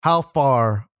How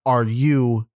far are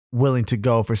you willing to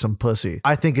go for some pussy?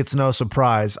 I think it's no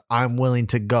surprise I'm willing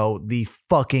to go the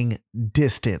fucking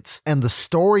distance. And the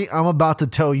story I'm about to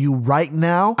tell you right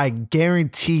now, I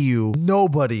guarantee you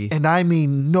nobody, and I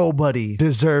mean nobody,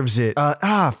 deserves it.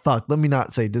 Fuck. Let me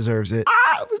not say deserves it.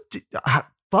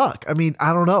 Fuck. I mean,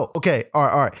 I don't know. Okay. All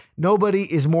right. Nobody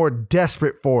is more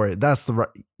desperate for it. That's the right.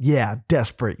 Yeah.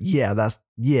 Desperate.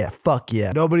 Yeah. Fuck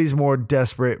yeah. Nobody's more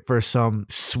desperate for some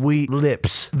sweet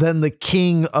lips than the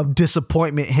king of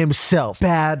disappointment himself,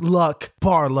 Badluck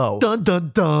Barlo. Dun,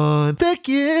 dun, dun. Heck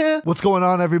yeah. What's going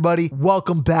on, everybody?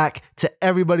 Welcome back to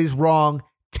Everybody's Wrong,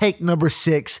 take number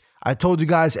 6. I told you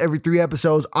guys every 3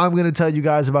 episodes, I'm going to tell you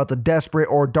guys about the desperate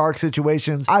or dark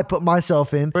situations I put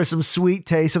myself in for some sweet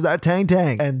taste of that tang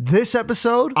tang. And this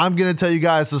episode, I'm going to tell you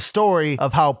guys the story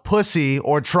of how pussy,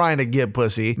 or trying to get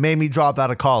pussy, made me drop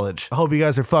out of college. I hope you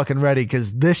guys are fucking ready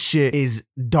because this shit is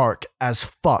dark as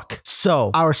fuck. So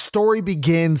our story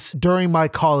begins during my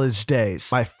college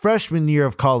days, my freshman year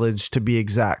of college to be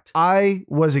exact. I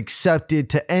was accepted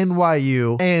to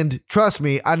NYU, and trust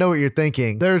me, I know what you're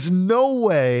thinking. There's no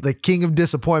way the king of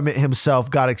disappointment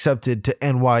himself got accepted to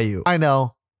NYU. I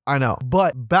know.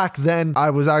 But back then, I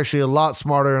was actually a lot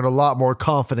smarter and a lot more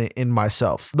confident in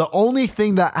myself. The only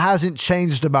thing that hasn't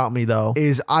changed about me, though,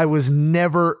 is I was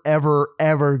never,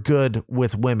 ever good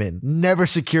with women. Never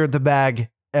secured the bag.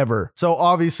 Ever. So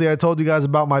obviously I told you guys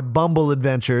about my Bumble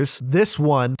adventures. This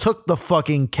one took the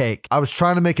fucking cake. I was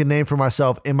trying to make a name for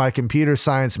myself in my computer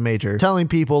science major, telling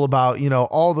people about,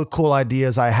 all the cool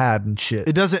ideas I had and shit.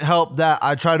 It doesn't help that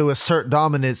I try to assert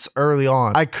dominance early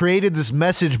on. I created this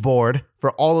message board for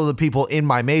all of the people in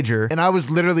my major, and I was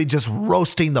literally just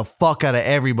roasting the fuck out of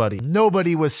everybody.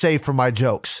 Nobody was safe from my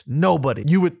jokes. Nobody.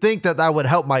 You would think that would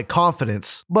help my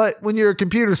confidence, but when you're a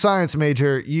computer science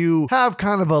major, you have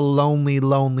kind of a lonely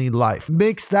life.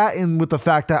 Mix that in with the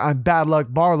fact that I'm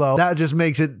Badluck Barlo, that just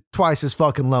makes it twice as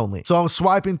fucking lonely. So I'm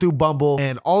swiping through Bumble,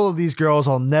 and all of these girls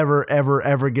I'll never,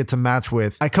 ever get to match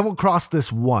with. I come across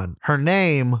this one. Her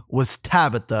name was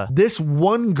Tabitha. This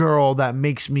one girl that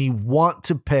makes me want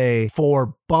to pay for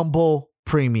Bumble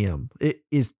Premium.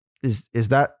 Is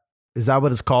that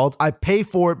what it's called? I pay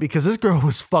for it because this girl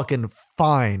was fucking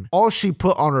fine. All she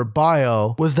put on her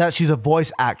bio was that she's a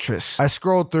voice actress. I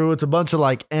scrolled through, it's a bunch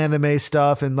of anime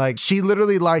stuff, and she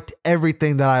literally liked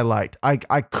everything that I liked. I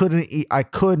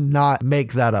could not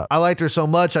make that up. I liked her so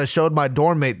much I showed my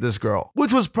dorm mate this girl,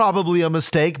 which was probably a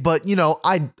mistake, but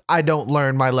I don't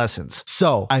learn my lessons.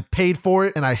 So I paid for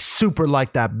it, and I super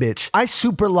liked that bitch. I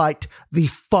super liked the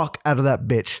fuck out of that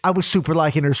bitch. I was super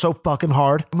liking her so fucking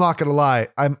hard. I'm not gonna lie.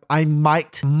 I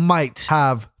might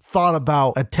have thought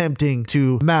about attempting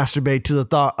to masturbate to the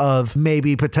thought of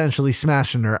maybe potentially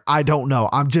smashing her. I don't know.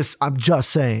 I'm just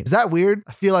saying. Is that weird?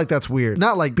 I feel like that's weird.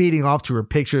 Not like beating off to her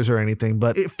pictures or anything,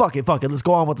 but fuck it. Let's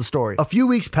go on with the story. A few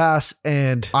weeks passed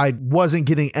and I wasn't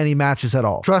getting any matches at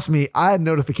all. Trust me, I had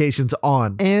notifications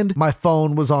on and my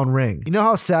phone was on ring. You know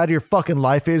how sad your fucking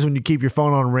life is when you keep your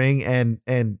phone on ring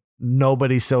and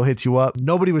nobody still hits you up.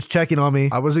 Nobody was checking on me.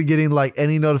 I wasn't getting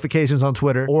any notifications on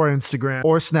Twitter or Instagram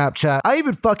or Snapchat. I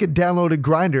even fucking downloaded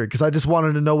Grindr because I just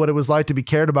wanted to know what it was like to be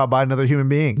cared about by another human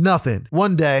being. Nothing.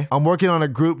 One day, I'm working on a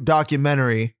group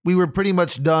documentary. We were pretty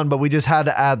much done, but we just had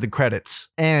to add the credits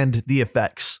and the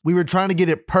effects. We were trying to get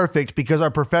it perfect because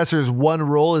our professor's one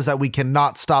rule is that we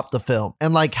cannot stop the film.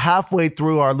 And halfway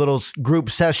through our little group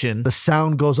session, the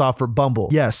sound goes off for Bumble.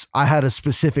 Yes, I had a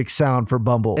specific sound for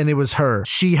Bumble, and it was her.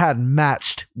 She had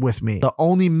matched with me. The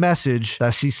only message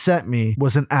that she sent me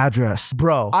was an address.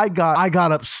 Bro, I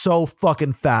got up so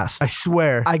fucking fast. I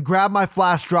swear. I grabbed my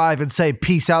flash drive and say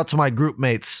peace out to my group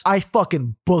mates. I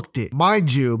fucking booked it.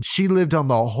 Mind you, she lived on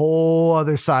the whole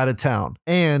other side of town,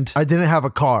 and I didn't have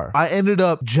a car. I ended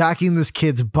up jacking this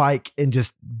kid's bike and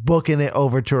just booking it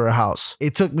over to her house.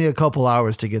 It took me a couple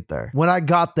hours to get there. When I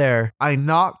got there, I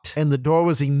knocked and the door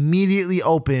was immediately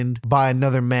opened by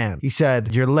another man. He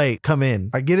said, "You're late. Come in."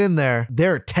 I get in there.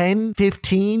 There are 10,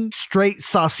 15 straight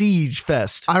sausage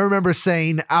fest. I remember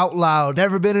saying out loud,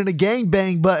 "Never been in a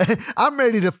gangbang, but I'm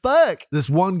ready to fuck." This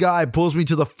one guy pulls me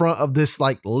to the front of this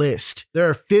list. There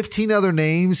are 15 other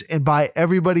names, and by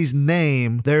everybody's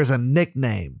name, there's a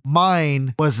nickname.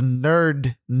 Mine was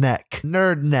Nerd Neck.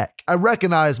 I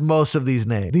recognize most of these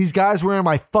names. These guys were in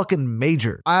my fucking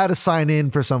major. I had to sign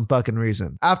in for some fucking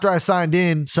reason. After I signed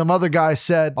in, some other guy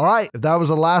said, "All right, if that was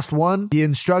the last one, the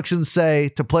instructions say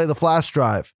to play the flash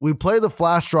drive." We played the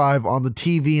flash drive on the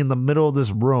TV in the middle of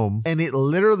this room, and it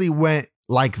literally went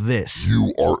like this.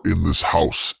 "You are in this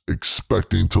house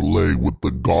expecting to lay with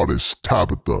the goddess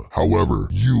Tabitha. However,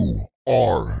 you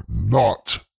are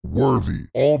not worthy.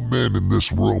 All men in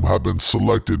this room have been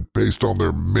selected based on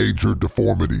their major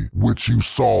deformity, which you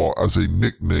saw as a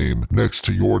nickname next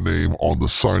to your name on the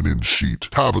sign-in sheet.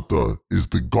 Tabitha is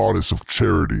the goddess of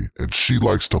charity, and she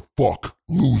likes to fuck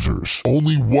losers.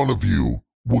 Only one of you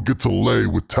will get to lay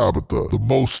with Tabitha, the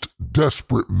most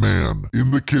desperate man.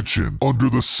 In the kitchen, under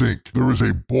the sink, there is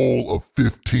a bowl of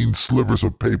 15 slivers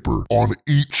of paper. On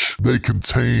each, they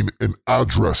contain an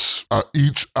address. At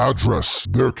each address,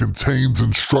 there contains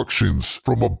instructions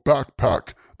from a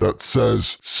backpack that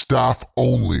says staff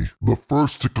only. The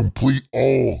first to complete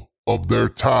all of their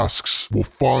tasks will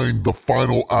find the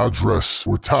final address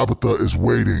where Tabitha is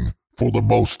waiting for the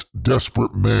most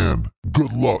desperate man.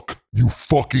 Good luck, you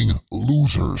fucking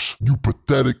losers. You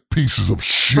pathetic pieces of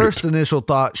shit. First initial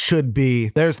thought should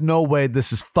be, there's no way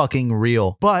this is fucking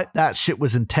real. But that shit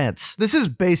was intense. This is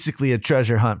basically a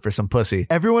treasure hunt for some pussy.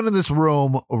 Everyone in this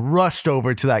room rushed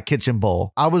over to that kitchen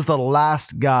bowl. I was the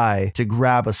last guy to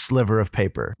grab a sliver of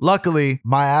paper. Luckily,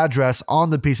 my address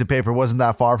on the piece of paper wasn't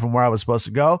that far from where I was supposed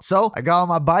to go. So I got on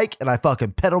my bike and I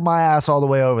fucking pedaled my ass all the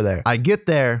way over there. I get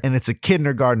there and it's a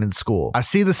kindergarten in school. I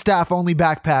see the staff only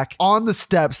backpack on the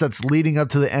steps that's leading up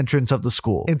to the entrance of the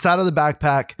school. Inside of the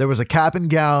backpack, there was a cap and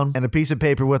gown and a piece of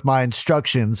paper with my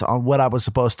instructions on what I was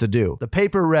supposed to do. The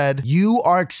paper read, "You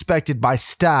are expected by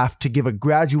staff to give a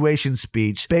graduation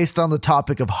speech based on the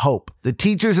topic of hope. The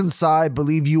teachers inside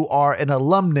believe you are an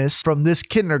alumnus from this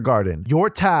kindergarten. Your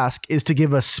task is to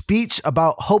give a speech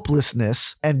about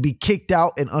hopelessness and be kicked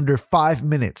out in under 5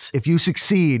 minutes. If you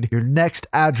succeed, your next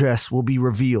address will be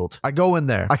revealed." I go in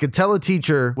there. I could tell a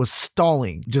teacher was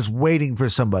stalling, just waiting for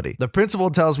somebody. The principal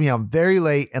tells me I'm very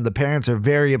late and the parents are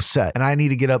very upset and I need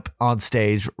to get up on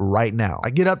stage right now. I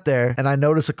get up there and I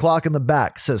notice a clock in the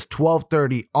back says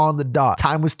 12:30 on the dot.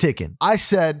 Time was ticking. I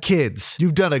said, "Kids,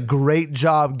 you've done a great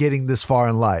job getting this far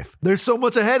in life. There's so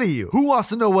much ahead of you. Who wants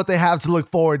to know what they have to look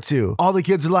forward to?" All the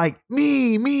kids are like,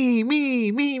 me.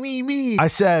 I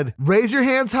said, "Raise your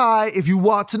hands high if you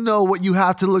want to know what you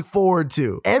have to look forward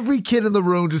to." Every kid in the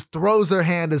room just throws their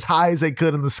hand as high as they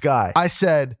could in the sky. I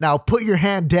said, "Now put your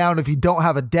hand down if you don't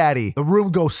have a daddy." The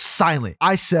room goes silent.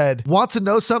 I said, "Want to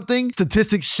know something?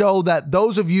 Statistics show that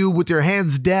those of you with your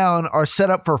hands down are set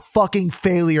up for fucking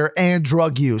failure and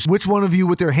drug use. Which one of you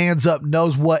with your hands up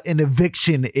knows what an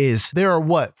eviction is? There are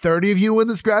what, 30 of you in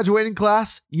this graduating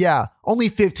class? Yeah, only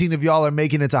 15 of y'all are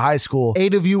making it to high school.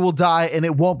 8 of you will die and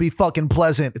it won't be fucking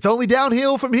pleasant. It's only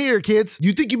downhill from here, kids.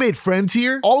 You think you made friends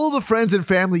here? All of the friends and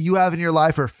family you have in your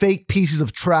life are fake pieces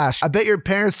of trash. I bet your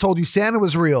parents told you Santa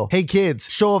was real. Hey kids,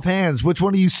 show of hands, which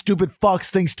one of you stupid fucks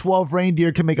thinks 12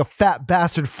 reindeer can make a fat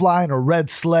bastard fly in a red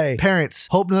sleigh? Parents,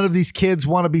 hope none of these kids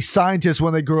want to be scientists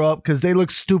when they grow up because they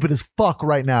look stupid as fuck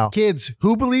right now. Kids,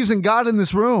 who believes in God in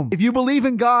this room? If you believe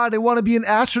in God and want to be an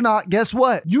astronaut, guess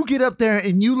what? You get up there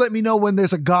and you let me know when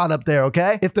there's a God up there,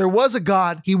 okay? If there was a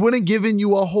God, he wouldn't given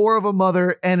you a whore of a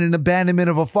mother and an abandonment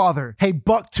of a father. Hey,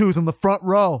 Bucktooth in the front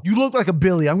row, you look like a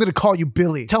Billy. I'm gonna call you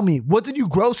Billy. Tell me, what did you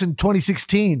gross in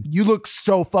 2016? You look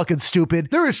so fucking stupid.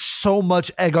 There is so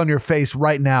much egg on your face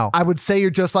right now. I would say you're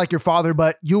just like your father,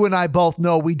 but you and I both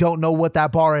know we don't know what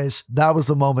that bar is. That was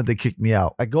the moment they kicked me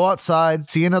out. I go outside,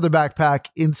 see another backpack.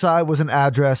 Inside was an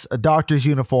address, a doctor's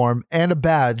uniform, and a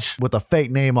badge with a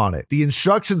fake name on it. The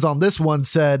instructions on this one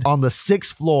said, on the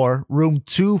 6th floor, room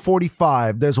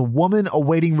 245, there's a woman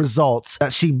awaiting results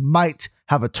that she might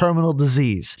have a terminal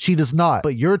disease. She does not,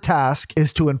 but your task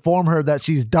is to inform her that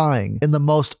she's dying in the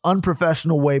most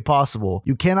unprofessional way possible.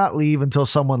 You cannot leave until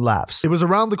someone laughs. It was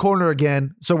around the corner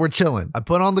again, so we're chilling. I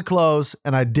put on the clothes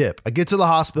and I dip. I get to the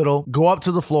hospital, go up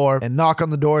to the floor and knock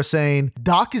on the door saying,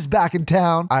 "Doc is back in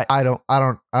town." I don't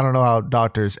know how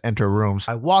doctors enter rooms.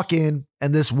 I walk in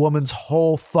and this woman's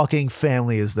whole fucking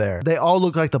family is there. They all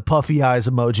look like the puffy eyes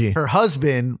emoji. Her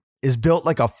husband is built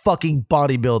like a fucking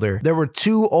bodybuilder. There were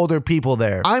 2 older people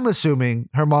there. I'm assuming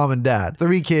her mom and dad.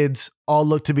 3 kids, all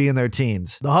look to be in their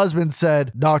teens. The husband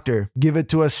said, "Doctor, give it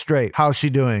to us straight. How's she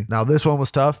doing?" Now this one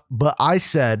was tough, but I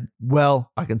said,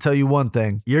 "Well, I can tell you one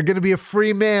thing. You're gonna be a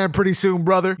free man pretty soon,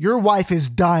 brother. Your wife is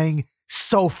dying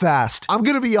so fast. I'm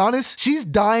gonna be honest, she's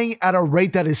dying at a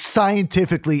rate that is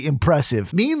scientifically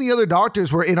impressive." Me and the other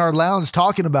doctors were in our lounge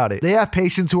talking about it. They have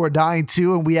patients who are dying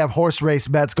too, and we have horse race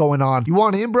bets going on. You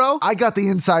want in, bro? I got the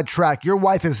inside track. Your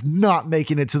wife is not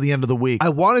making it to the end of the week. I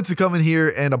wanted to come in here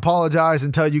and apologize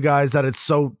and tell you guys that it's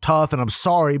so tough and I'm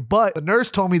sorry, but the nurse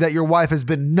told me that your wife has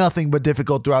been nothing but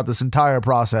difficult throughout this entire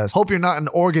process. Hope you're not an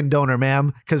organ donor,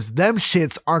 ma'am, because them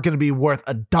shits aren't gonna be worth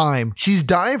a dime. She's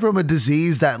dying from a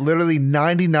disease that literally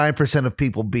 99% of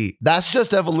people beat. That's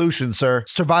just evolution, sir.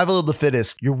 Survival of the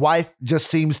fittest. Your wife just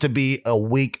seems to be a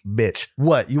weak bitch.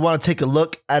 What? You want to take a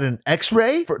look at an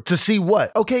x-ray to see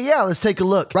what? Okay, yeah, let's take a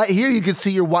look. Right here, you can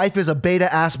see your wife is a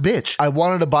beta ass bitch. I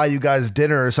wanted to buy you guys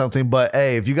dinner or something, but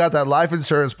hey, if you got that life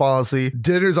insurance policy,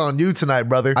 dinner's on you tonight,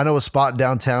 brother. I know a spot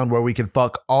downtown where we can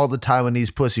fuck all the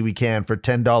Taiwanese pussy we can for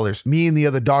 $10. Me and the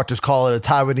other doctors call it a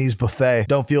Taiwanese buffet.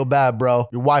 Don't feel bad, bro.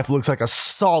 Your wife looks like a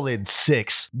solid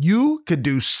 6. You could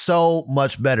do so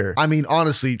much better. I mean,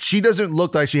 honestly, she doesn't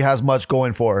look like she has much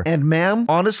going for her. And ma'am,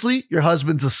 honestly, your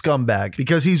husband's a scumbag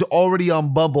because he's already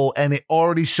on Bumble and it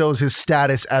already shows his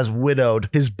status as widowed.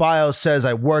 His bio says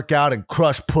I work out and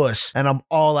crush puss and I'm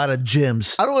all out of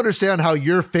gyms. I don't understand how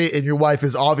your fate and your wife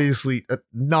is obviously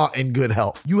not in good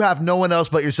health. You have no one else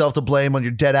but yourself to blame on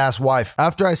your dead ass wife.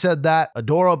 After I said that, a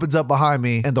door opens up behind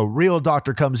me and the real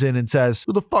doctor comes in and says,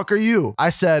 "Who the fuck are you?" I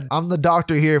said, "I'm the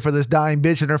doctor here for this dying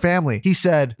bitch and her family." He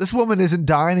said, "This woman isn't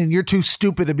dying and you're too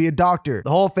stupid to be a doctor."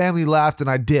 The whole family laughed and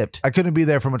I dipped. I couldn't be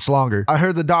there for much longer. I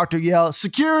heard the doctor yell,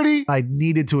 "Security!" I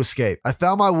needed to escape. I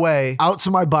found my way out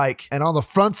to my bike and on the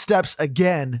front steps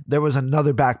again, there was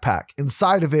another backpack.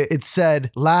 Inside of it, it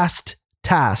said, "Last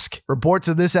task. Report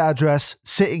to this address,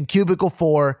 sit in cubicle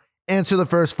 4, answer the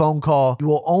first phone call. You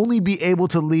will only be able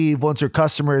to leave once your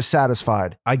customer is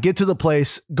satisfied." I get to the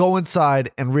place, go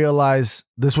inside, and realize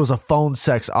this was a phone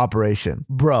sex operation.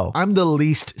 Bro, I'm the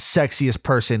least sexiest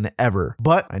person ever,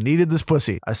 but I needed this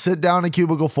pussy. I sit down in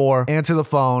cubicle 4, answer the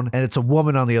phone, and it's a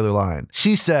woman on the other line.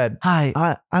 She said,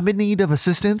 "Hi, I'm in need of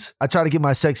assistance." I try to get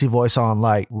my sexy voice on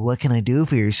like, "What can I do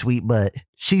for your sweet butt?"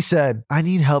 She said, "I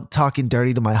need help talking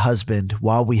dirty to my husband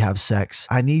while we have sex.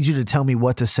 I need you to tell me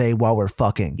what to say while we're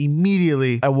fucking."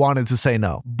 Immediately, I wanted to say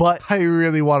no, but I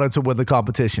really wanted to win the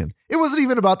competition. It wasn't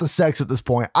even about the sex at this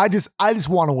point. I just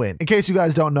want to win. In case you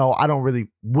guys don't know, I don't really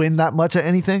win that much at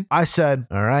anything. I said,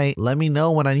 "All right, let me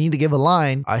know when I need to give a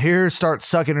line." I hear her start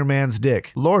sucking her man's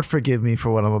dick. Lord forgive me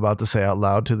for what I'm about to say out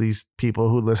loud to these people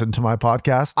who listen to my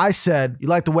podcast. I said, "You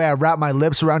like the way I wrap my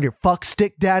lips around your fuck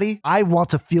stick, daddy? I want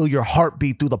to feel your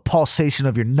heartbeat through the pulsation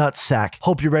of your nutsack.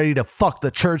 Hope you're ready to fuck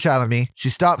the church out of me." She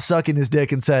stopped sucking his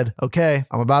dick and said, "Okay,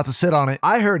 I'm about to sit on it."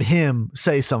 I heard him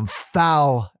say some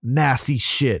foul, nasty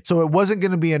shit. So it wasn't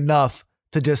going to be enough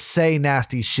to just say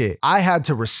nasty shit. I had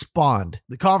to respond.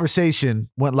 The conversation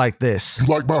went like this. "You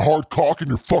like my hard cock and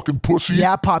your fucking pussy?"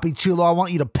 "Yeah, Papi Chulo, I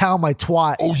want you to pound my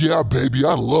twat." "Oh yeah, baby,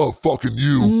 I love fucking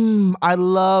you." I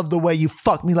love the way you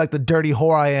fuck me like the dirty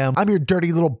whore I am. I'm your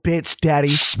dirty little bitch, daddy."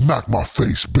 "Smack my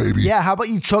face, baby." "Yeah, how about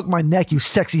you choke my neck, you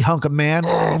sexy hunk of man?"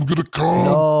 "I'm gonna come."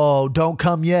 "No, don't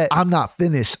come yet. I'm not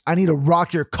finished. I need to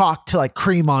rock your cock till I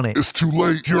cream on it." "It's too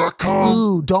late. Here I come."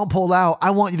 "Ooh, don't pull out.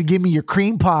 I want you to give me your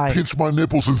cream pie." "Pinch my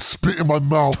nipples and spit in my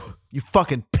mouth." "You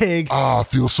fucking pig." I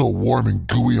feel so warm and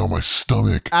gooey on my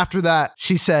stomach." After that,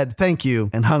 she said, "Thank you,"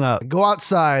 and hung up. I go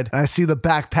outside and I see the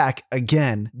backpack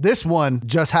again. This one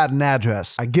just had an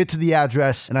address. I get to the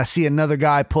address and I see another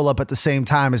guy pull up at the same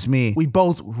time as me. We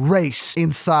both race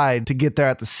inside to get there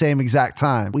at the same exact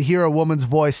time. We hear a woman's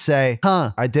voice say,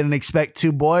 I didn't expect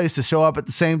 2 boys to show up at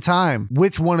the same time.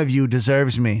 Which one of you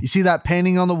deserves me?" You see that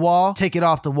painting on the wall? Take it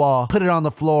off the wall, put it on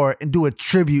the floor, and do a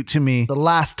tribute to me. The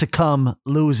last to come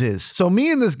loses. So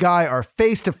me and this guy are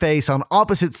face to face on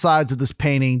opposite sides of this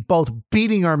painting, both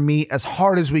beating our meat as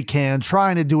hard as we can,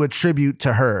 trying to do a tribute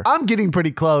to her. I'm getting pretty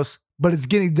close, but it's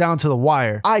getting down to the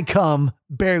wire. I come,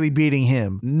 barely beating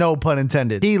him. No pun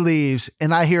intended. He leaves,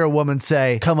 and I hear a woman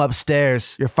say, "Come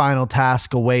upstairs. Your final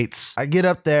task awaits." I get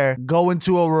up there, go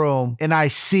into a room, and I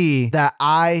see that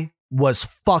I was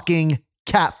fucking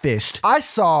catfished. I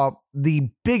saw the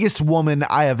biggest woman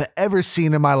I have ever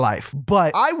seen in my life,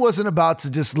 but I wasn't about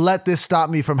to just let this stop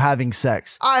me from having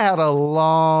sex. I had a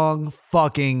long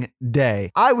fucking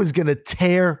day. I was gonna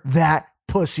tear that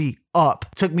pussy up.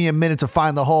 Took me a minute to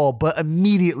find the hole, but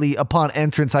immediately upon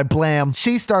entrance, I blam.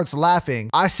 She starts laughing.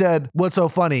 I said, "What's so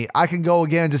funny? I can go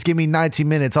again. Just give me 90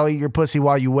 minutes. I'll eat your pussy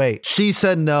while you wait." She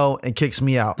said no and kicks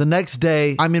me out. The next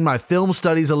day, I'm in my film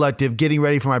studies elective getting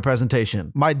ready for my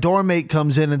presentation. My dorm mate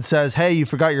comes in and says, "Hey, you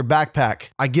forgot your backpack."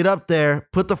 I get up there,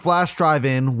 put the flash drive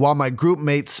in while my group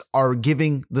mates are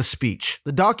giving the speech.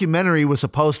 The documentary was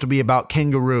supposed to be about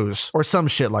kangaroos or some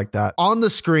shit like that. On the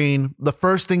screen, the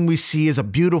first thing we see is a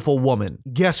beautiful woman.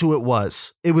 Guess who it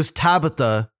was? It was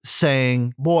Tabitha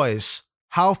saying, "Boys,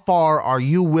 how far are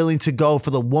you willing to go for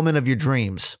the woman of your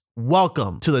dreams?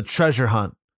 Welcome to the Treasure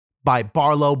Hunt by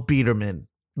Barlo Biederman."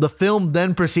 The film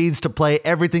then proceeds to play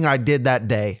everything I did that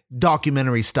day,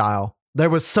 documentary style. There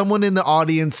was someone in the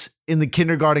audience in the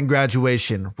kindergarten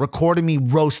graduation recording me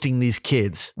roasting these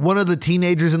kids. One of the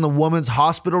teenagers in the woman's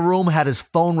hospital room had his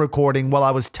phone recording while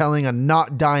I was telling a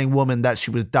not dying woman that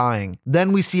she was dying.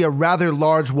 Then we see a rather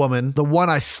large woman, the one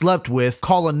I slept with,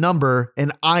 call a number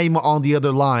and I'm on the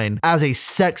other line as a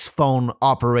sex phone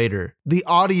operator. The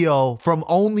audio from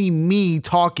only me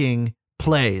talking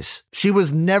plays. She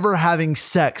was never having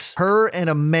sex. Her and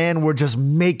a man were just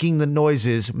making the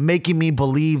noises, making me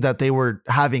believe that they were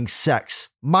having sex.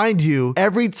 Mind you,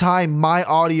 every time my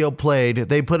audio played,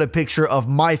 they put a picture of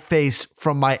my face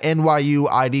from my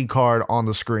NYU ID card on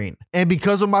the screen. And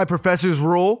because of my professor's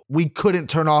rule, we couldn't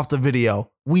turn off the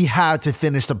video. We had to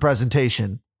finish the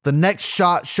presentation. The next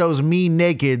shot shows me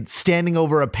naked standing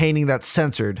over a painting that's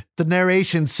censored. The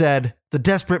narration said, "The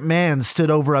desperate man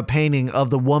stood over a painting of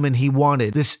the woman he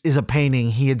wanted. This is a painting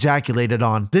he ejaculated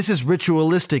on. This is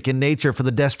ritualistic in nature for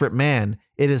the desperate man.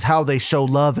 It is how they show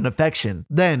love and affection."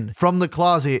 Then, from the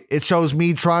closet, it shows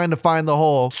me trying to find the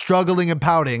hole, struggling and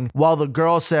pouting, while the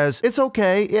girl says, "It's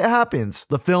okay, it happens."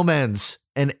 The film ends,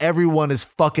 and everyone is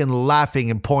fucking laughing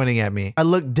and pointing at me. I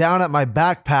look down at my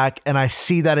backpack and I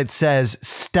see that it says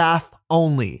staff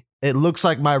only. It looks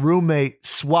like my roommate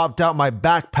swapped out my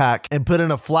backpack and put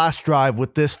in a flash drive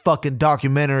with this fucking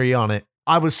documentary on it.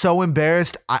 I was so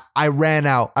embarrassed, I ran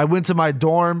out. I went to my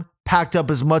dorm, packed up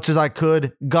as much as I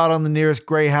could, got on the nearest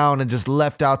Greyhound and just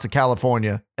left out to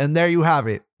California. And there you have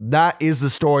it. That is the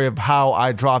story of how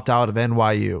I dropped out of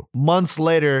NYU. Months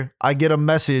later, I get a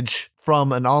message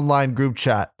from an online group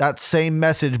chat, that same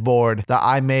message board that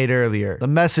I made earlier. The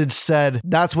message said,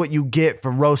 "That's what you get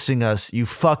for roasting us, you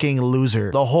fucking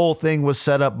loser." The whole thing was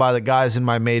set up by the guys in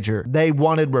my major. They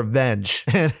wanted revenge,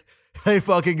 and they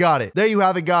fucking got it. There you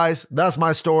have it, guys. That's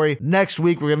my story. Next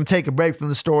week, we're going to take a break from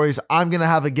the stories. I'm going to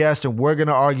have a guest, and we're going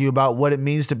to argue about what it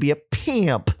means to be a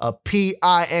pimp. A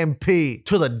P-I-M-P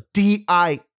to the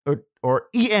D-I or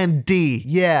E-N-D.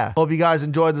 Yeah. Hope you guys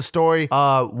enjoyed the story.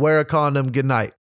 Wear a condom. Good night.